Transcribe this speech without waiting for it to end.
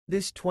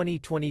This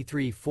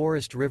 2023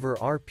 Forest River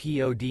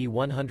RPOD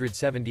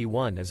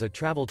 171 is a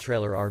travel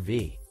trailer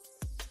RV.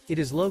 It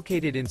is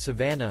located in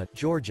Savannah,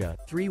 Georgia,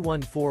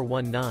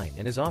 31419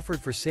 and is offered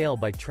for sale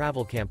by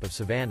Travelcamp of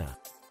Savannah.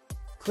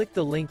 Click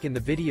the link in the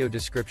video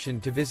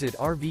description to visit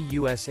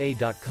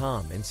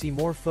RVUSA.com and see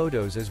more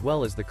photos as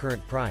well as the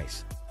current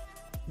price.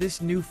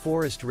 This new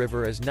Forest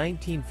River is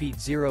 19 feet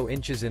 0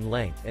 inches in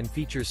length and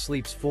features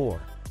sleeps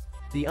 4.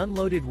 The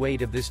unloaded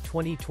weight of this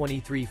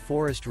 2023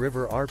 Forest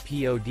River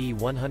RPOD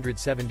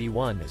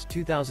 171 is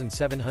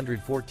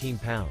 2,714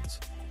 pounds.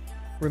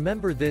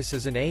 Remember, this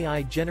is an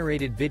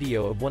AI-generated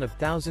video of one of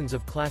thousands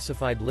of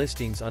classified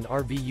listings on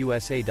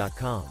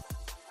RVUSA.com.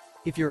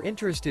 If you're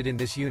interested in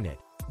this unit,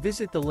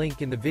 visit the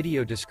link in the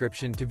video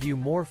description to view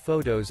more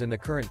photos and the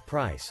current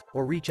price,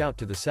 or reach out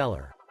to the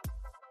seller.